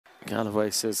Galloway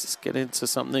says, let's get into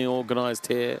something organised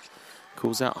here.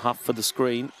 Calls out Huff for the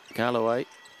screen. Galloway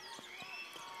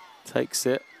takes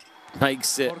it,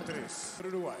 makes it.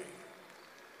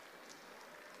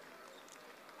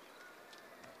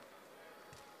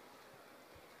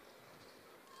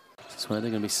 That's where they're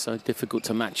going to be so difficult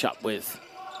to match up with.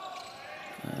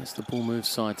 As the ball moves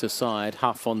side to side,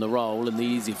 Huff on the roll and the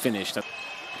easy finish.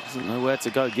 Doesn't know where to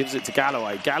go, gives it to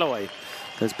Galloway. Galloway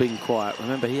has been quiet.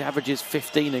 Remember, he averages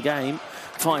 15 a game.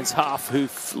 Finds Huff, who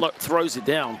throws it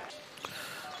down.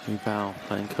 Ubal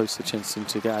playing Kosachinsin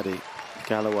to Gadi.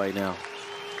 Galloway now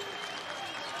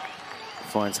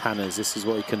finds Hannes. This is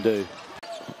what he can do.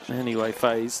 Anyway,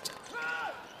 phased.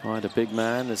 Right, a big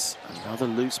man. There's another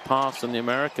loose pass from the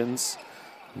Americans.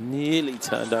 Nearly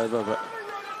turned over, but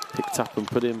picked up and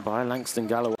put in by Langston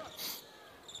Galloway.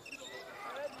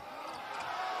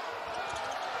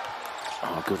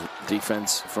 Oh, good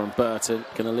defense from Burton.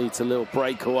 Going to lead to a little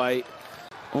breakaway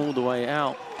all the way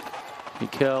out. He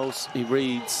curls, he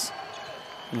reads,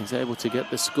 and he's able to get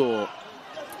the score.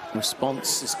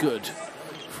 Response is good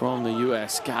from the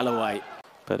US. Galloway,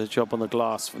 better job on the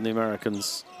glass from the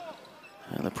Americans.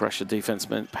 And the pressure defense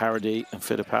meant Parody and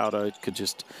Fittipaldo could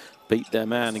just beat their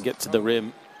man and get to the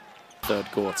rim. Third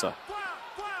quarter.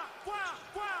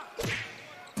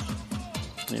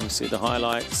 Here we see the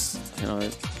highlights. You know,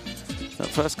 that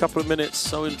first couple of minutes,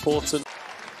 so important.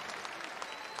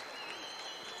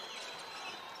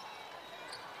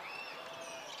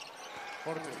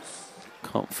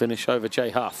 Can't finish over Jay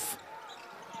Huff.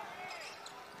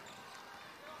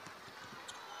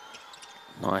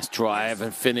 Nice drive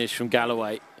and finish from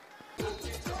Galloway.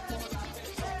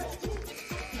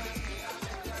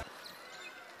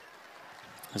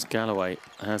 As Galloway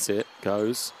has it,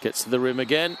 goes, gets to the rim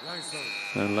again,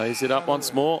 and lays it up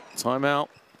once more. Timeout.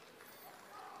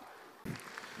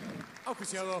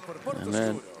 And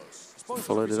then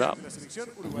followed it up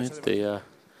with the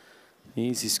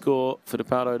easy score.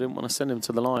 Fittipaldo didn't want to send him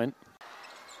to the line.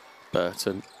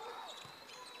 Burton.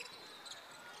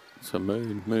 So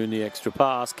Moon the extra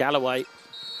pass. Galloway.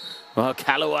 Well,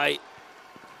 Galloway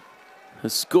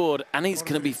has scored, and he's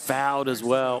going to be fouled as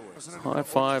well. High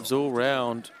fives all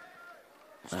round.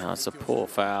 That's a poor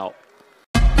foul.